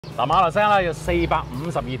嗱，馬來西亞咧有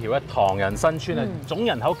452條嘅唐人新村啊，總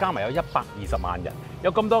人口加埋有120萬人，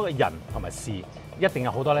有咁多嘅人同埋事，一定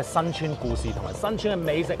有好多咧新村故事同埋新村嘅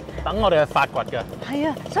美食等我哋去發掘嘅。係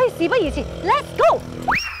啊，所以事不宜遲 ，Let's go！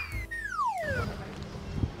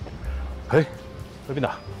 去邊度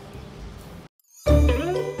啊？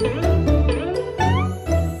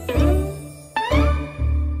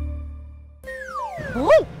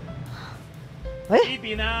呢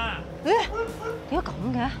邊啊？點解咁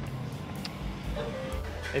嘅？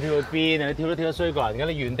你跳去邊啊？你跳都跳得衰過人嘅，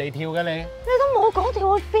你原地跳嘅你。你都冇講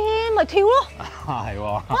跳去邊，咪跳咯。係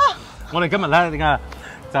喎。我哋今日咧點解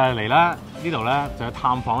就係嚟啦？呢度咧就去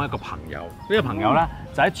探訪一個朋友。呢個朋友咧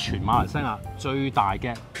就喺全馬來西亞最大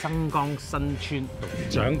嘅增江新村度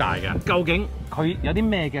長大嘅。究竟佢有啲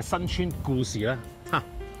咩嘅新村故事咧？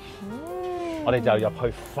我哋就入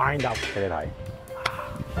去 find out 俾你睇。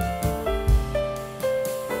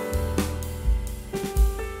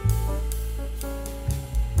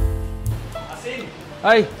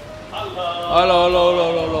係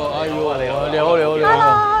 ，hello，哎呦，你好。 Hello，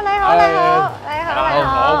 你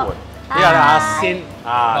好。呢個係阿仙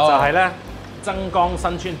啊，就係咧增江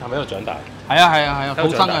新村係咪喺度長大？係啊，土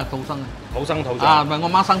生土長。啊，唔係我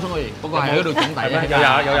媽生出去，不過係喺度長大嘅。有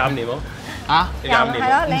25年冇？啊？有25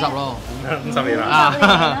年，50咯，50年啦。啊，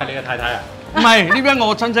係你嘅太太啊？唔係，呢邊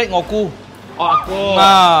我親戚，我姑。我阿哥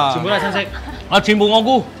啊，全部都係親戚。啊，全部我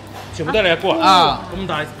姑，全部都係你阿姑啊？啊，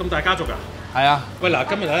咁大家族㗎？係啊。喂，嗱，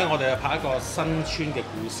今日咧我哋就拍一個新村嘅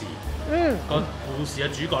故事。個故事嘅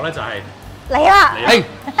主角咧就係你啦。係。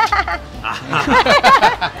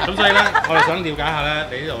咁所以咧，我哋想了解下咧，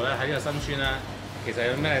你呢度咧喺呢個新村咧，其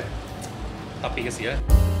實有咩特別嘅事咧？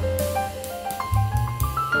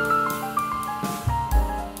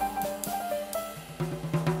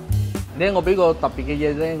咧，我俾個特別嘅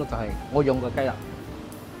嘢咧，就係我養個雞啦。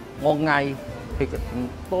我嗌佢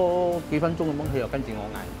多幾分鐘咁樣，佢又跟住我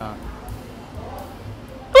嗌啊。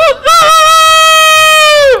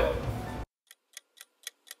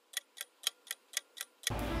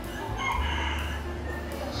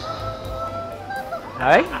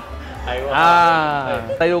係啊，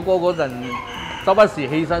細路哥嗰陣，周不時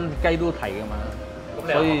起身雞都啼噶嘛，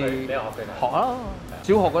所以你又學佢哋？學啊！小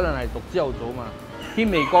學嗰陣係讀朝頭早嘛，天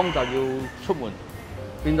未光就要出門，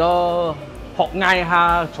變咗學嗌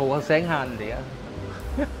下，嘈下醒下人哋啊！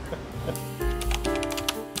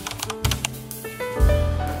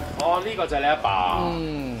哦，呢個就係你阿爸。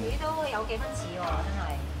你都有幾分似喎，真係。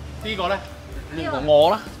呢個咧？呢個我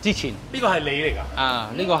啦，之前呢個係你嚟㗎？啊，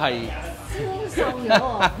呢個係。瘦咗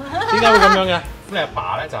喎！點解會咁樣嘅？咁你阿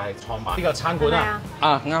爸咧就係創辦呢個餐館啊？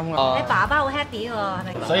啊，啱啊！你爸爸好 happy 喎，係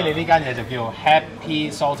咪？所以你呢間嘢就叫 Happy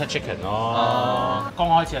Salted Chicken 咯。剛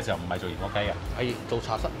開始嘅時候唔係做鹽焗雞嘅，係做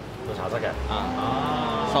茶室。做茶室嘅。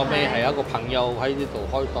收尾係一個朋友喺呢度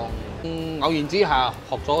開檔，偶然之下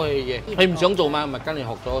學咗佢嘅嘢，佢唔想做嘛，咪跟住學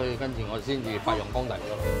咗佢，跟住我先至發揚光大咗。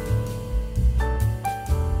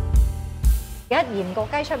而家鹽焗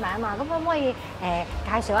雞出名啊嘛，咁可唔可以介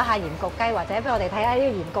紹一下鹽焗雞，或者俾我哋睇下呢個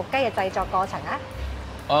鹽焗雞嘅製作過程啊？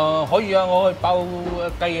可以啊，我可以包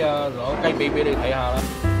雞啊，攞雞髀俾你睇下啦。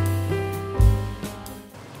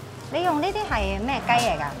你用呢啲係咩雞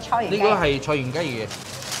嚟㗎？菜園雞？呢個係菜園雞嘅。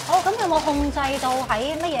哦，咁有冇控制到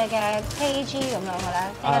喺乜嘢嘅 kg 咁樣嘅咧？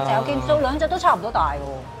定係就見到兩隻都差唔多大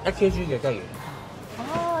喎。1 kg 嘅雞嘅。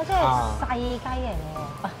哦，即係細雞嚟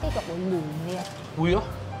喎。啲肉會嫩啲啊？會咯。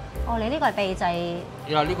哦，你呢個係秘製。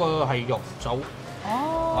呢個係肉酒。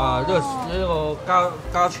哦。呢個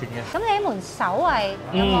家傳嘅。咁你呢門手藝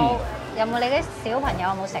有冇你啲小朋友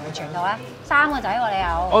有冇承傳到咧？3個仔喎，你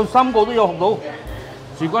有？我3個都有學到。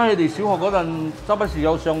事關你哋小學嗰陣，周不時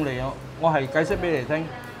有上嚟，我係解釋俾你聽。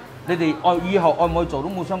你哋以後愛唔愛做都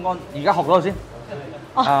冇相干，而家學咗先。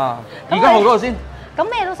而家學咗先。咁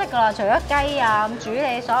咩都識㗎啦，除咗雞啊，咁煮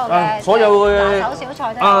你所有嘅拿手小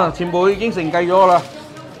菜都。全部已經承繼咗㗎啦。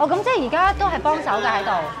哦，咁即係而家都係幫手㗎喺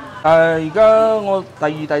度。而家我第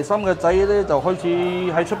2、第3個仔咧就開始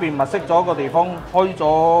喺出邊物色咗個地方，開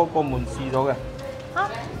咗個門市咗嘅。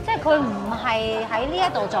即係佢唔係喺呢一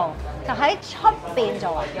度做，就喺出邊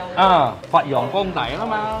做啊。發揚光大啦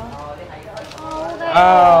嘛。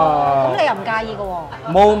咁你又唔介意㗎喎？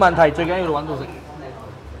冇問題，最緊要揾到食。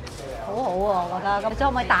好好喎，我覺得。咁可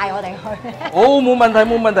唔可以帶我哋去？冇問題，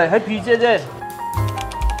冇問題，喺 Pj 啫。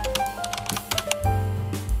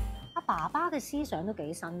爸爸嘅思想都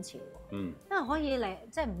幾新潮喎，因為可以嚟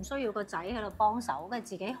即係唔需要個仔喺度幫手，跟住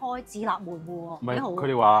自己開自立門戶喎。唔係，佢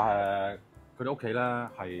哋話佢哋屋企咧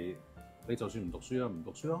係你就算唔讀書啦，唔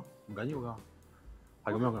讀書咯，唔緊要㗎，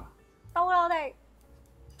係咁樣㗎。到啦，我哋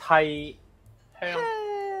梯香。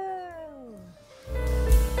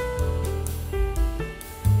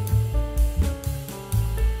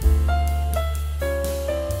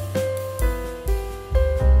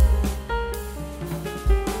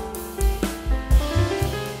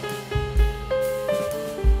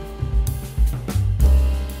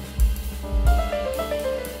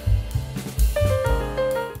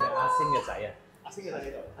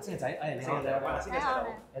仔，你好，你好。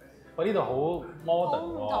喂，呢度好 modern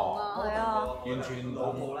唔同啊，係啊，完全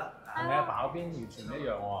同阿爸嗰邊完全唔一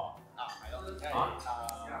樣喎。係咯。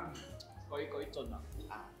舉進啊！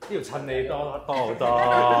呢條襯你多好多。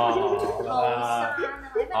後生啊，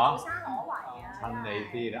你咩後生攞圍啊？襯你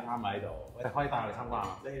啲，你啱喺度。喂，可以帶我哋參觀下。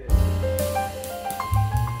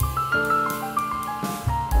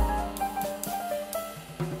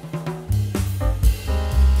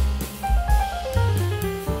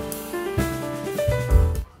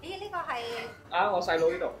我細佬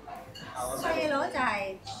呢度。細佬就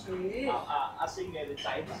係廚。阿仙嘅你仔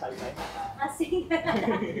細仔。阿仙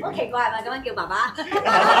嘅，好奇怪係咪咁樣叫爸爸？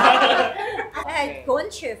你係管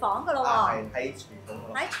廚房㗎咯喎。係喺廚房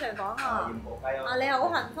咯。喺廚房啊。鹽焗雞咯。啊，你好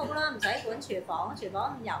幸福啦，唔使管廚房，廚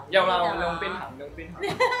房咁油。有啦，我用邊行用邊行。你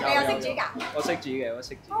又識煮㗎？我識煮嘅，我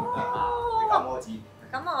識煮。你教我煮。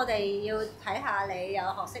咁我哋要睇下你有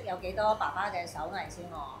學識有幾多爸爸嘅手藝先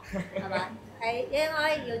喎，係咪？係應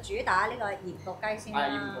該要主打呢個鹽焗雞先啦。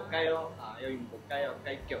鹽焗雞咯，有鹽焗雞，有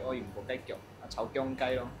雞腳咯，鹽焗雞腳，炒薑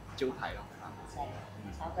雞咯，招牌咯。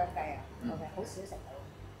炒薑雞啊，OK，好少食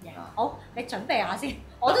到。好，你準備下先，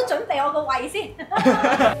我都準備我個胃先。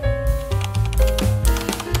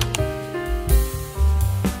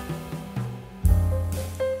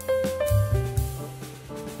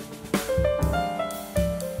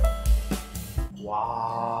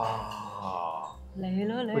哇！嚟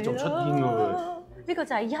啦嚟啦！佢仲出煙㗎喎！呢個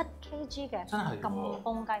就係1kg 嘅真係咁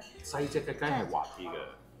公雞。細隻嘅雞係滑啲嘅，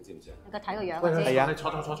你知唔知啊？你個睇個樣喂，先。係啊！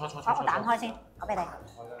坐。我彈開先，我俾你。彈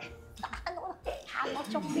我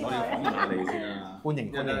中啲我哋佢。講下你先啦。歡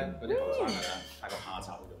迎。嗰啲後生人啊，太過怕醜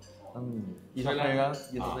咗。熱熟你啦，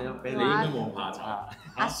熱熟你啦，俾你。你應該冇咁怕醜。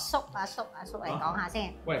阿叔嚟講下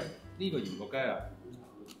先。喂，呢個鹽焗雞啊，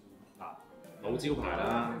嗱老招牌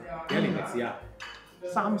啦，幾多年歷史啊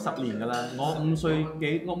30年㗎啦，我5歲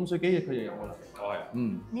幾佢就有㗎啦。係。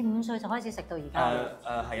你5歲就開始食到而家。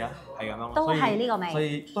係啊，係咁樣咯。都係呢個味。所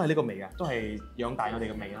以都係呢個味嘅，都係養大我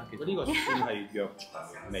哋嘅味啦。其實呢個算係藥材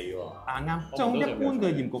味喎。啱，即係一般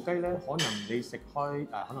嘅鹽焗雞咧，可能你食開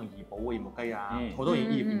可能怡寶嘅鹽焗雞啊，好多鹽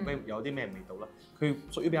焗雞有啲咩味道啦？佢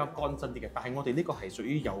屬於比較乾身啲嘅，但係我哋呢個係屬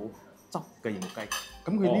於有汁嘅鹽焗雞。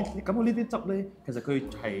咁佢呢啲汁咧，其實佢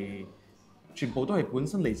係全部都係本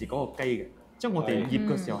身嚟自嗰個雞嘅。即係我哋醃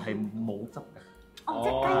嘅時候係冇汁嘅。哦，即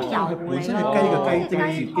係雞油嚟咯。本身係雞嘅雞精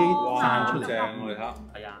自己散出嚟。正我哋睇。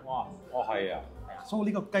係啊。哇！哦係啊。係啊，所以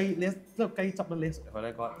呢個雞呢個雞汁咧，你食佢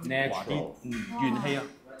咧個滑啲，元氣啊，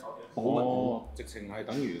保密。直情係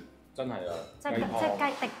等於真係啊。即係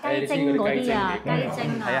滴雞精嗰啲啊，雞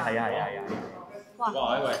精啊。係啊。哇！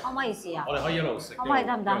可唔可以試啊？我哋可以一路食。可唔可以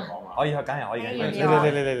得唔得？可以，梗係可以嘅。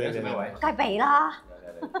你食咩位？梗係俾啦。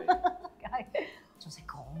梗係。仲識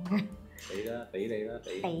講嘅。俾啦，俾你啦，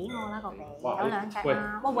俾我啦個鼻，有2隻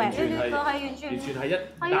啊！哇，呢個係完全係一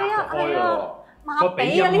係啊開喎，抹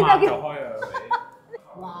鼻啊呢個叫。開啊！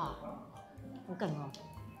哇，好勁啊！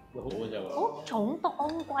好嘅啫好重當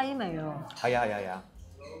歸味啊！係啊，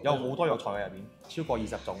有好多藥材喺入邊，超過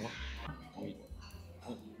20種咯。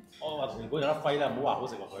我話同本有得揮啦，唔好話好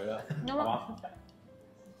食落去啦，係嘛？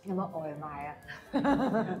有冇外賣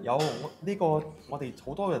啊？有呢個我哋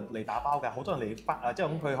好多人嚟打包㗎，好多人嚟翻即係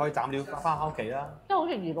咁佢可以斬料翻屋企啦。即係好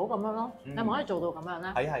似怡寶咁樣咯，你咪可以做到咁樣咧？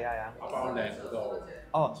係。包靚好多。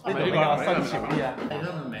哦，呢度比較新潮啲啊。你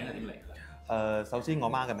個名係點嚟？首先我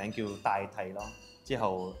媽嘅名叫大娣咯，之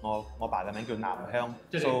後我爸嘅名叫南香。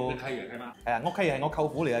即係你契爺契媽？係啊，我契爺係我舅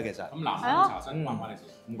父嚟嘅其實。咁南香茶室關唔關你事？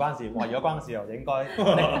唔關事，哇！如果關事又應該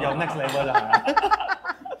有 next level 就係。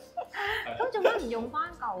咁做乜唔用翻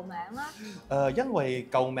舊名咧？因為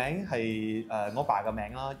舊名係我爸嘅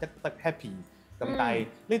名啦，一得 happy 咁，但係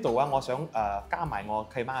呢度啊，我想加埋我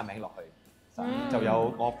契媽嘅名落去，就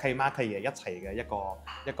有我契媽契爺一齊嘅一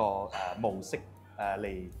個模式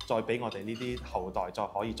嚟再俾我哋呢啲後代再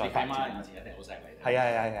可以再發展。契媽以前一定好錫你。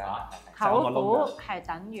係啊。舅父係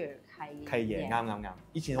等於契爺，啱。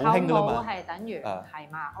以前好興㗎啦嘛。舅母係等於契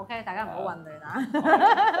媽。OK， 大家唔好混亂啊。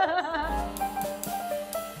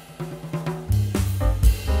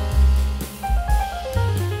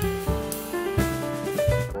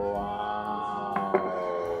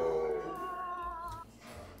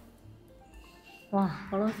哇！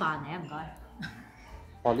嗰碗飯嚟啊，唔該。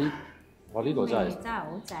哇呢個真係真係好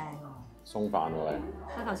正喎！餸飯喎。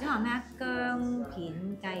佢頭先話咩啊？薑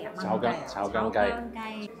片雞啊，炒薑雞，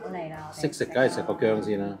好嚟啦！識食梗係食個薑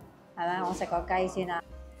先啦。係啦，我食個雞先啦。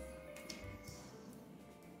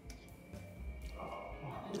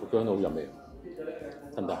個薑都好入味，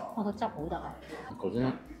得唔得？我個汁好得啊！頭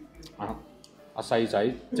先阿細仔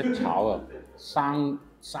即炒啊，生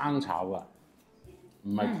炒啊，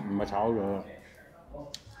唔係炒咗。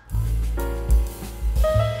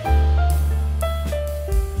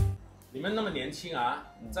你們那麼年輕啊，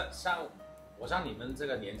像你們這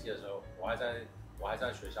個年紀的時候，我還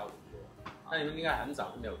在學校讀書，那你們應該很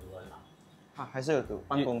早就沒有讀了嘛？還是有讀，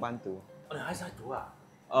半工半讀。哦，你還是在讀啊？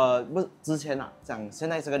不是之前啊，講現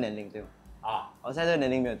在這個年齡對。啊，我現在這個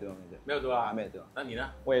年齡沒有讀，沒有讀啊，沒有讀。那你呢？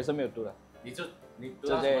我也是沒有讀的。你讀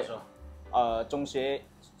到什麼時候？中學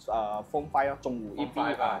Form 5中午一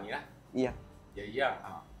畢吧，你呢？一樣，也一樣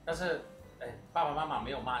啊。但是，爸爸媽媽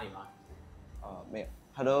沒有罵你嗎？沒有，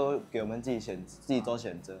他都給我們自己做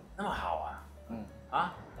選擇。那麼好啊。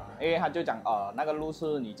啊？因為他就講那個路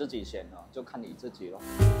是你自己選的，就看你自己咯。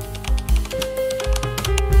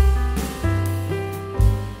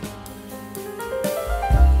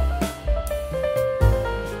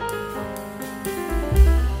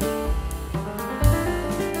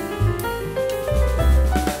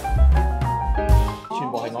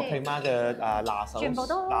佢媽嘅拿手菜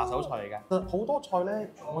嚟嘅，好多菜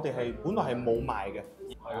咧，我哋係本來係冇賣嘅。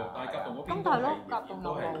係啊，但係甲洞嗰邊咁係咯，甲洞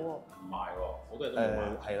有冇喎？唔賣喎，好多嘢都冇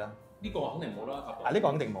賣。係啦，呢個肯定冇啦，甲洞。呢個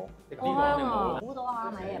肯定冇，呢個肯定冇。好多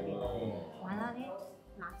蝦米入邊，玩下啲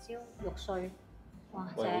辣椒肉碎，哇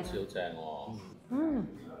正！好似好正喎。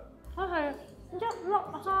佢係一粒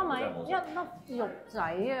蝦米一粒肉仔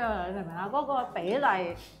啊！你明唔明啊？嗰個比例。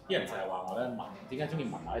啲人成日話我咧聞，點解中意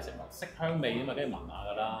聞下啲食物？色香味啊嘛，梗係聞下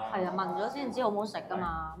㗎啦。係啊，聞咗先知好唔好食㗎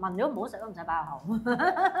嘛，聞咗唔好食都唔使擺入口。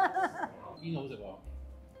邊個好食喎？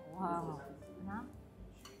好香啊！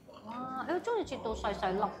哇！你中意切到細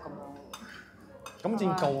細粒咁樣。咁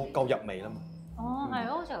先夠入味啦嘛。哦，係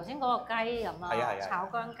咯，好似頭先嗰個雞咁啊，炒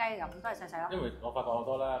薑雞咁，都係細細粒。因為我發覺好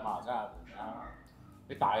多咧馬來西亞人啊，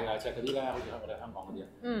你大隻嗰啲咧，好似我哋香港嗰啲啊，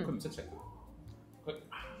佢唔識食，佢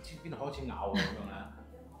唔知邊度開始咬咁樣咧。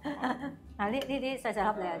但係呢啲細細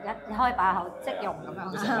粒你可以擺口即用咁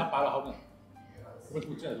樣。你成粒擺落口面，咁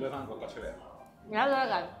佢真係攞翻個骨出嚟。有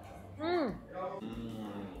緊，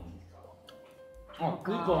哦，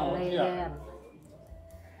呢個我知啊。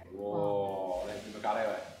哇！你見唔見咖喱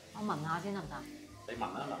喂？我聞下先得唔得？你聞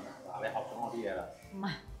啦，嗱，你學咗我啲嘢啦。唔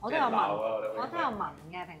係，我都有聞，我都有聞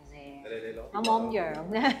嘅平時。你攞。我冇咁揚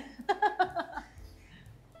啫。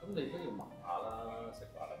咁你都要聞下啦，食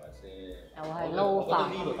飯係咪先？又係撈飯。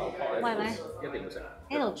呢個豆腐咧，喂咪，一定要食。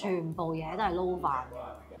呢度全部嘢都係撈飯，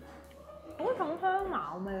好重香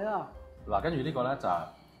茅味啊！嗱，跟住呢個咧就係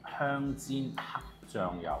香煎黑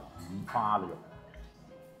醬油五花肉。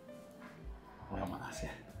我有聞下先，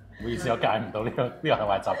唔好意思，我戒唔到呢個係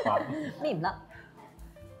壞習慣。搣唔甩。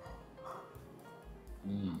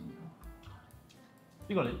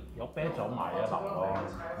呢個你有啤酒買一粒咯，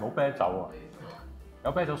冇啤酒喎，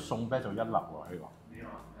有啤酒送啤酒一粒喎呢個。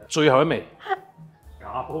最後一味，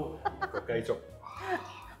瓦煲個雞粥。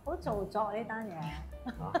好做作呢單嘢。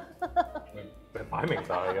擺明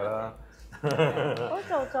就係㗎啦。好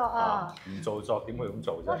做作啊！唔做作點會咁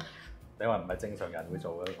做啫？你話唔係正常人會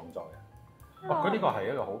做嘅動作嘅。哇！佢呢個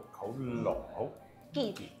係一個好濃、好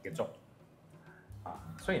結嘅粥。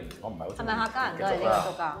雖然我唔係好中意。係咪客家人都係呢個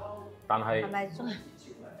粥㗎？但係。係咪中意？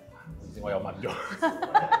我有問咗。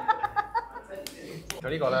佢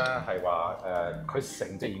呢個咧係話佢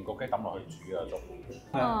成隻鹽焗雞抌落去煮嘅粥。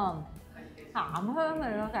鹹香味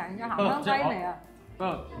咯，成隻鹹香雞味啊！不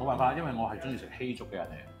過冇辦法，因為我係中意食稀粥嘅人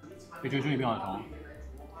嚟。你最中意邊個餸？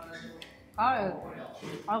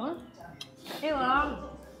呢個啦，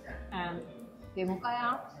鹽焗雞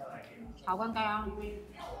啊，炒薑雞啊，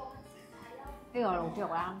呢個老豬肉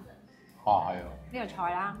啦。哦，係啊。呢個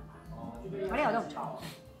菜啦，我呢個都唔錯。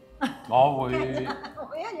我會。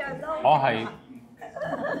我一樣都。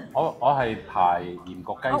我係排鹽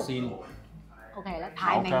焗雞先。OK 啦，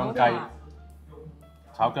排名嗰啲啊。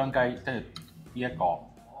炒薑雞，跟住呢一個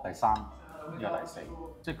第三，呢個第四，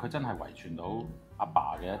即係佢真係遺傳到阿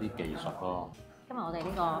爸嘅一啲技術咯。今日我哋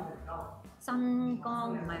呢個新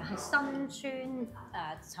江唔係新村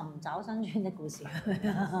尋找新村的故事。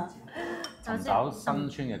尋找新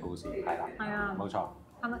村嘅故事係啦。係啊。冇錯。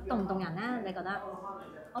係咪動唔動人咧？你覺得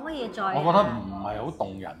可唔可以再？我覺得唔係好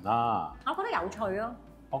動人啦。我覺得有趣咯。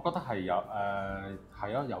我覺得係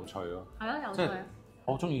係啊，有趣咯。係啊，有趣。即係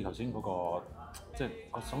我中意頭先嗰個。即係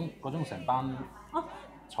嗰種成班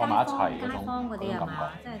坐埋一齊嗰種感覺，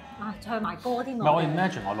即係唱埋歌添。唔係我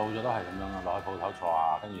imagine 我老咗都係咁樣啊，落去鋪頭坐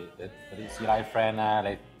啊，跟住嗰啲師奶 friend 咧，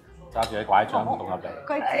你揸住啲拐杖動入嚟，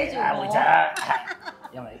佢指住我，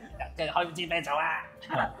因為即係開唔知啤酒啊，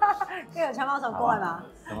跟住唱翻首歌係嘛？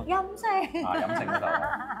飲食啊，飲食嗰度，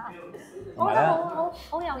我覺得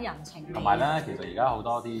好有人情味。同埋咧，其實而家好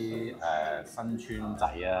多啲新村仔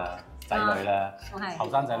啊〜仔女咧，後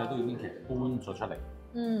生仔女都已經其實搬咗出嚟。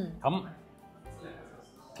咁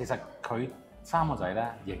其實佢三個仔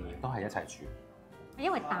咧，仍然都係一齊住。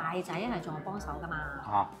因為大仔係仲係幫手㗎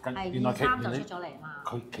嘛，係原來23就出咗嚟嘛。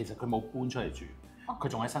佢其實佢冇搬出嚟住，佢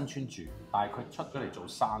仲喺新村住，但係佢出咗嚟做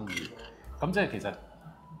生意。咁即係其實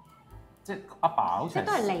即係阿爸好似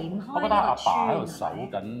都係離唔開呢個村。我覺得阿爸喺度守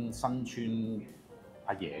緊新村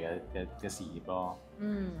阿爺嘅事業咯。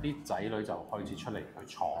啲仔女就開始出嚟去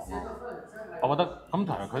闖咯。我覺得咁同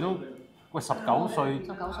埋佢都喂19歲煮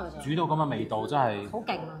到咁嘅味道真係好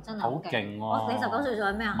勁啊！真係好勁喎！你19歲做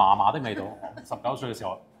緊咩啊？麻麻的味道。19歲嘅時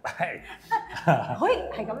候，喂，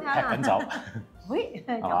係咁樣啊！劈緊酒，喂，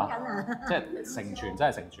咁緊啊！即係成全，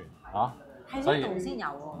真係成全嚇。係呢度先有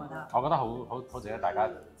喎，我覺得。我覺得好值得大家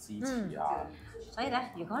支持啊！所以咧，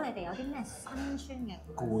如果你哋有啲咩新村嘅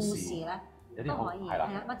故事咧，都可以係啦，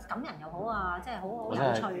乜感人又好啊，即係好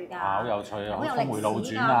有趣㗎，好有趣啊，好有峰回路歷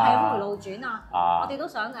史㗎，轉啊，係峰回路轉啊！我哋都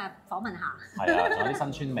想訪問下。係啊，仲有啲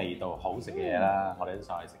新村味道好食嘅嘢啦，我哋都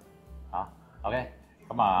想去食嚇。OK，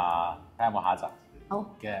咁啊，睇下有冇下一集好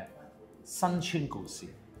嘅新村故事，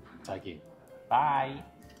再見，拜。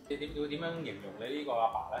你點樣形容你呢個阿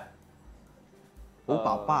爸咧？好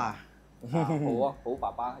爸爸啊！好啊，好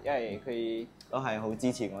爸爸，因為佢都係好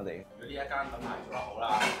支持我哋。如果呢一間品牌做得好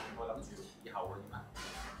啦，我諗住以後會點啊？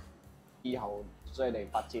以後再嚟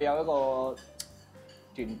發展，有一個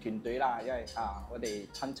團隊啦，因為我哋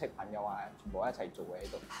親戚朋友全部一齊做嘅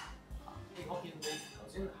喺度。我見你頭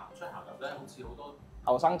先行出行入咧，好似好多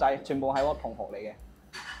後生仔，全部係我同學嚟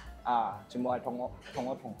嘅，全部係同我同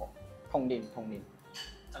學，同年。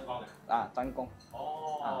增江嘅增江。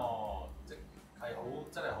哦，即係好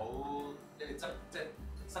真係好，你哋即係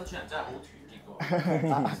新村人真係好團結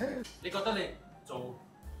嘅。你覺得你做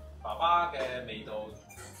爸爸嘅味道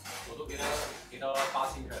做到幾多巴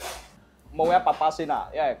仙出嚟？冇100%啦，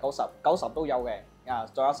因為90都有嘅，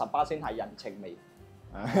仲有10%係人情味。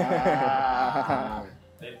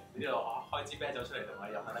你呢度開支啤酒出嚟同我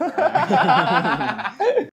飲啊！